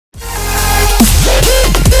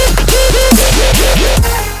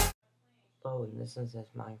Hello, and this is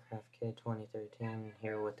Minecraft Kid 2013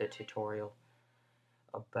 here with a tutorial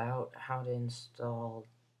about how to install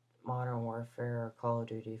Modern Warfare or Call of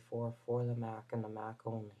Duty 4 for the Mac and the Mac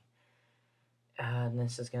only. And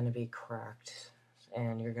this is going to be cracked,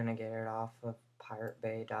 and you're going to get it off of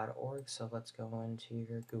piratebay.org. So let's go into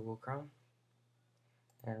your Google Chrome,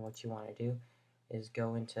 and what you want to do is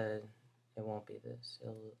go into, it won't be this,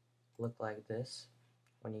 it'll look like this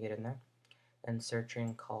when you get in there, and search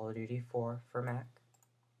in Call of Duty 4 for Mac,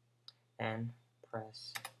 and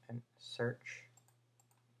press and search.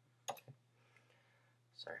 Okay.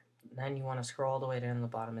 Sorry. Then you want to scroll all the way down to the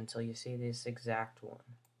bottom until you see this exact one.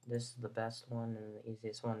 This is the best one and the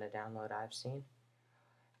easiest one to download I've seen.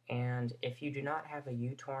 And if you do not have a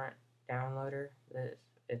uTorrent downloader,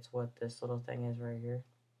 it's what this little thing is right here.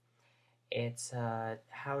 It's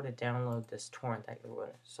how to download this torrent that you're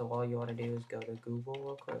with. So all you want to do is go to Google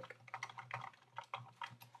real quick.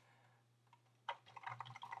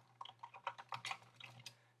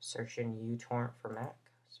 Search in uTorrent for Mac.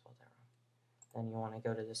 Spelled that wrong. Then you want to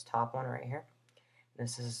go to this top one right here.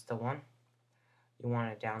 This is the one. You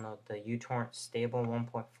want to download the uTorrent stable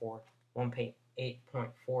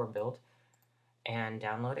 1.8.4 build and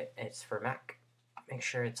download it. It's for Mac. Make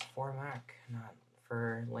sure it's for Mac, not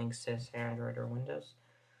for Linksys, Android, or Windows.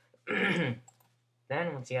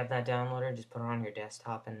 Then once you have that downloaded, just put it on your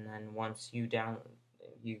desktop, and then once you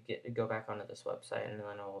go back onto this website, and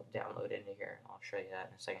then it'll download into here. I'll show you that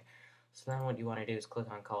in a second. So then what you want to do is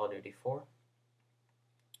click on Call of Duty 4.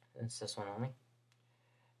 It's this one only.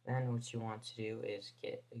 Then what you want to do is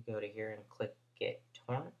go to here and click Get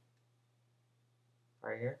Torrent.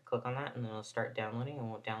 Right here, click on that, and then it'll start downloading, and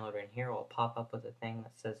we'll download it in here. It will pop up with a thing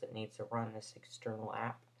that says it needs to run this external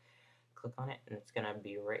app. Click on it, and it's going to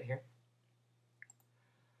be right here.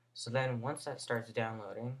 So then once that starts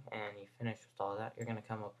downloading and you finish with all that, you're going to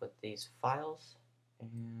come up with these files,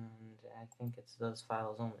 and I think it's those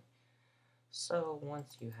files only. So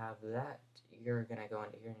once you have that, you're going to go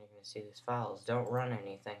into here and you're going to see these files. Don't run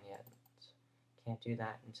anything yet. Can't do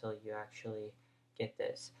that until you actually get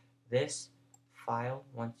this. This file,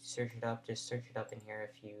 once you search it up, just search it up in here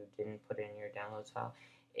if you didn't put it in your downloads file.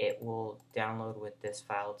 It will download with this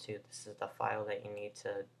file too. This is the file that you need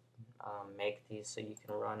to make these so you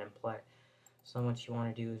can run and play. So what you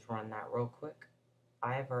want to do is run that real quick.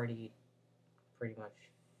 I have already pretty much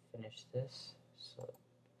finished this, so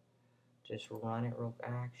just run it real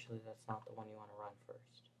quick. Actually, that's not the one you want to run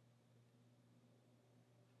first.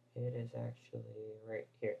 It is actually right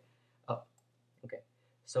here. Oh, okay.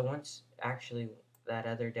 So once actually that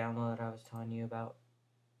other download I was telling you about,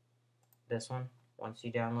 this one, once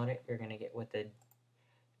you download it, you're gonna get with this.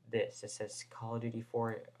 It says Call of Duty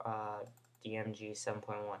 4 DMG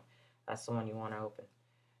 7.1. That's the one you want to open.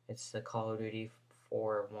 It's the Call of Duty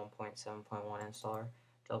 4 1.7.1 installer.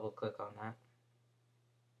 Double click on that.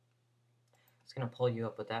 It's gonna pull you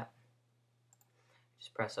up with that.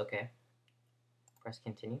 Just press OK. Press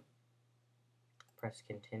continue. Press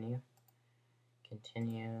continue.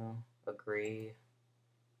 Continue. Agree.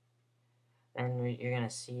 And what you're gonna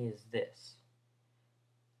see is this.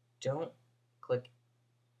 Don't click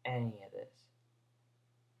any of this.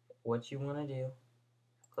 What you want to do,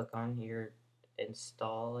 click on your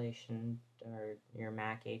installation or your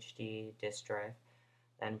Mac HD disk drive,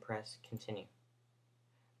 then press continue.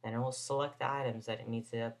 Then it will select the items that it needs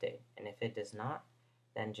to update, and if it does not,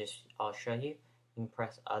 then I'll show you. You can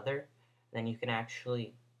press other, then you can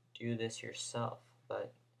actually do this yourself,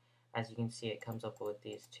 but as you can see, it comes up with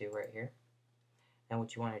these two right here. And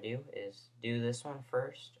what you want to do is do this one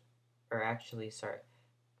first, or actually, sorry,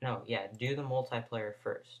 no, yeah, do the multiplayer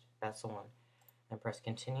first. That's the one. And press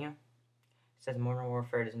continue. It says Modern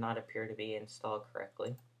Warfare does not appear to be installed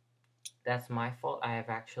correctly. That's my fault. I have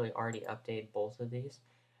actually already updated both of these.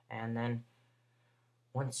 And then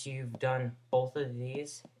once you've done both of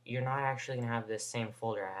these, you're not actually going to have this same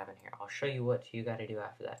folder I have in here. I'll show you what you got to do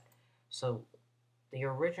after that. So the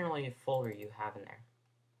original folder you have in there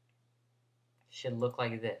should look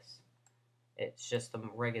like this. It's just a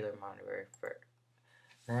regular Modern Warfare.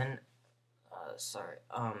 Then,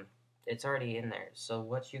 it's already in there. So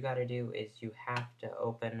what you got to do is you have to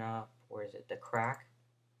open up, the crack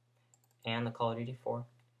and the Call of Duty 4.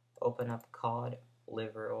 Open up cod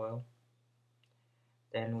liver oil.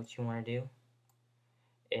 Then what you want to do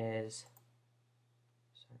is,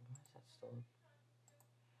 why is that still?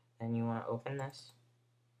 Then you want to open this.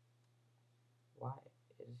 Why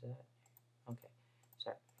is that? Okay,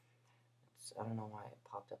 sorry. I don't know why it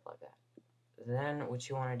popped up like that. Then what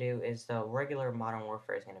you want to do is the regular Modern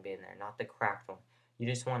Warfare is going to be in there, not the cracked one. You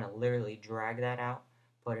just want to literally drag that out,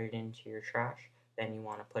 put it into your trash, then you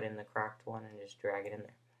want to put in the cracked one and just drag it in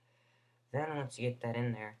there. Then once you get that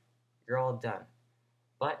in there, you're all done.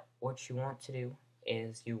 But what you want to do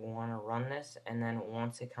is you want to run this, and then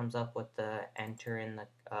once it comes up with the enter in the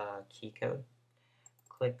key code,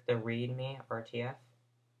 click the readme RTF.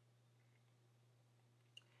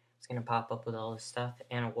 It's going to pop up with all this stuff,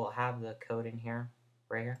 and it will have the code in here,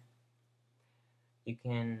 right here. You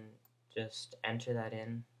can just enter that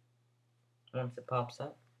in once it pops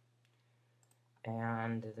up,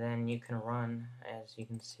 and then you can run. As you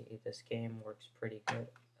can see, this game works pretty good,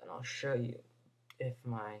 and I'll show you if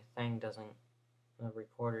my thing doesn't, the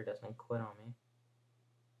recorder doesn't quit on me.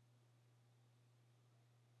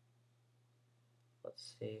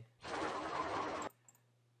 Let's see.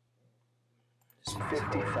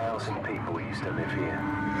 50,000 people used to live here.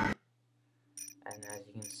 And as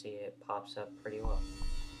you can see, it pops up pretty well.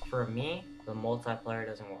 For me, the multiplayer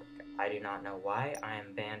doesn't work. I do not know why. I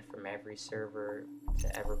am banned from every server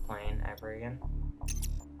to ever playing ever again.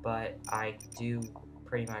 But I do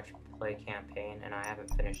pretty much play campaign, and I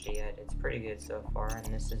haven't finished it yet. It's pretty good so far,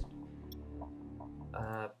 and this is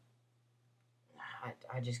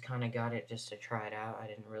I just kind of got it just to try it out. I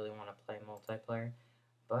didn't really want to play multiplayer,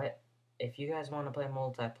 but if you guys want to play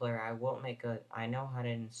multiplayer, I will make a, I know how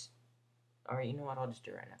to, alright, you know what, I'll just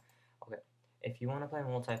do it right now. Okay, if you want to play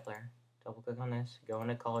multiplayer, double click on this, go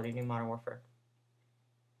into Call of Duty Modern Warfare,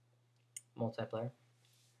 multiplayer.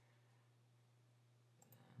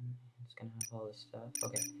 It's going to have all this stuff.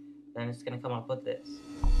 Okay, then it's going to come up with this.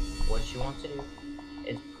 What you want to do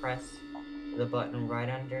is press the button right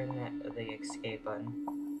under the escape button.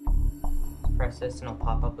 Just press this and it'll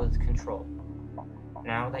pop up with control.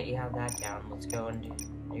 Now that you have that down, let's go into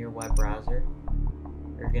your web browser.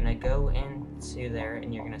 You're going to go into there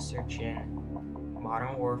and you're going to search in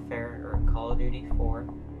Modern Warfare or Call of Duty 4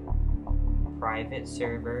 private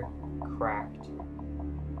server cracked.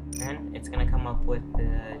 And it's going to come up with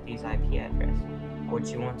these IP address. What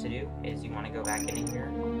you want to do is you want to go back in here,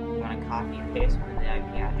 you want to copy and paste one of the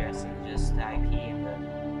IP address and just the IP and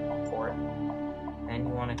the port. Then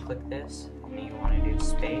you want to click this, and you want to do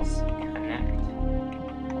space, connect.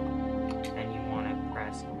 Then you want to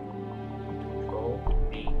press Control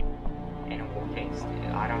V, and it will paste.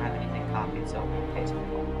 I don't have anything copied, so it won't paste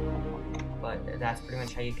it. But that's pretty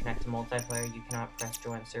much how you connect to multiplayer. You cannot press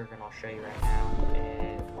join server, and I'll show you right now.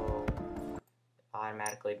 It will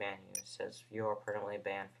automatically ban you. It says you are permanently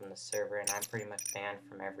banned from the server, and I'm pretty much banned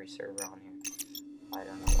from every server on here. I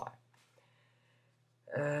don't know why.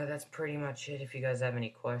 That's pretty much it. If you guys have any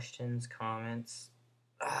questions, comments,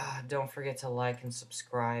 don't forget to like and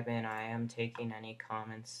subscribe, and I am taking any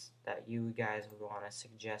comments that you guys would want to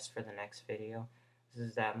suggest for the next video. This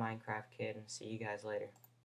is that Minecraft Kid, and see you guys later.